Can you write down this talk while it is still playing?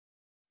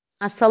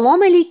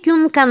Assalomu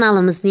alaykum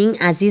kanalimizning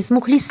aziz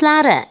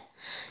muxlislari.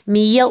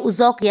 Miya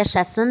uzoq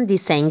yashasin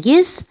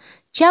desangiz,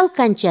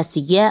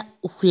 chalqanchasiga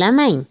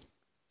uxlamang.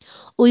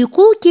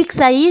 Uyqu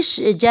keksayish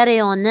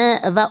jarayoni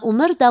va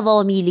umr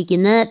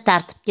davomiyligini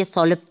tartibga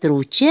solib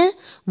turuvchi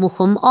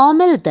muhim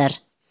omildir.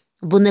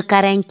 Buni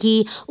qarangki,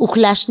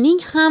 uxlashning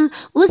ham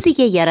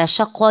o'ziga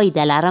yarasha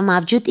qoidalari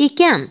mavjud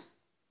ekan.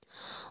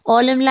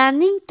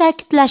 Olimlarning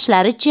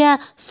ta'kidlashlaricha,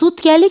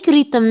 sutkalik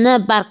ritmni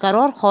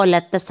barqaror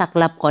holatda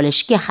saqlab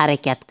qolishga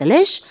harakat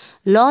qilish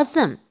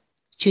lozim.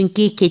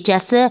 Chunki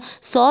kechasi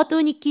soat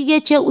 12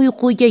 gacha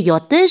uyquga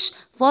yotish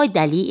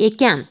foydali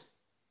ekan.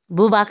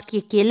 Bu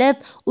vaqtga kelib,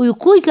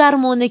 uyqu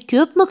gormoni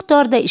ko'p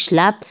miqdorda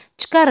ishlab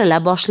chiqarila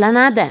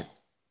boshlanadi.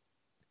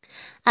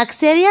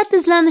 Aksariyat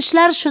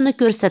izlanishlar shuni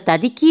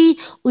ko'rsatadiki,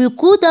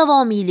 uyqu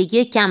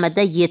davomiyligi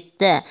kamida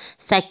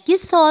 7-8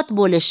 soat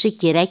bo'lishi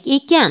kerak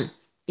ekan.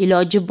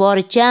 Iloji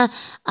boricha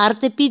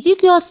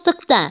ortopedik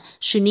yostiqda,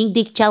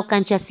 shuningdek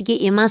chalqanchasiga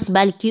emas,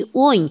 balki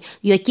o'ng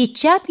yoki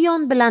chap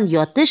yon bilan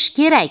yotish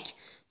kerak.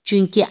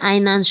 Chunki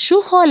aynan shu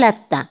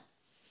holatda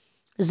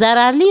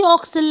zararli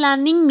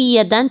oqsillarning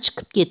miyadan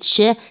chiqib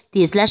ketishi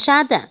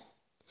tezlashadi.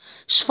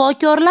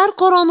 Shifokorlar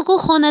qorong'u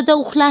xonada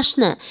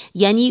uxlashni,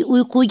 ya'ni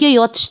uyquga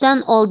yotishdan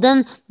oldin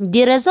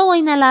deraza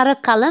oynalari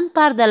qalin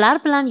pardalar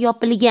bilan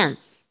yopilgan,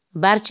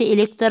 barcha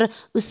elektr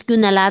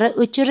uskunalari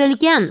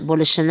o'chirilgan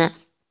bo'lishini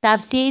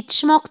tavsiya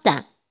etishmoqda.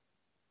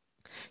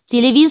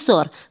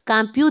 Televizor,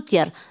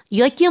 kompyuter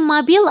yoki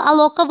mobil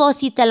aloqa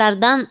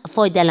vositalaridan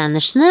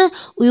foydalanishni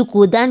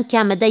uyqudan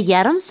kamida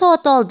yarim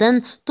soat oldin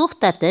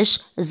to'xtatish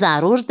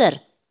zarurdir.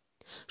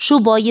 Shu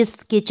bois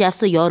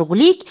kechasi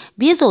yorug'lik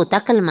bezovta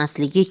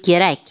qilmasligi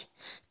kerak.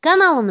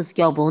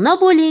 Kanalimizga obuna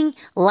bo'ling,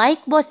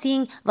 like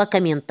bosing va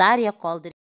kommentariya qoldiring.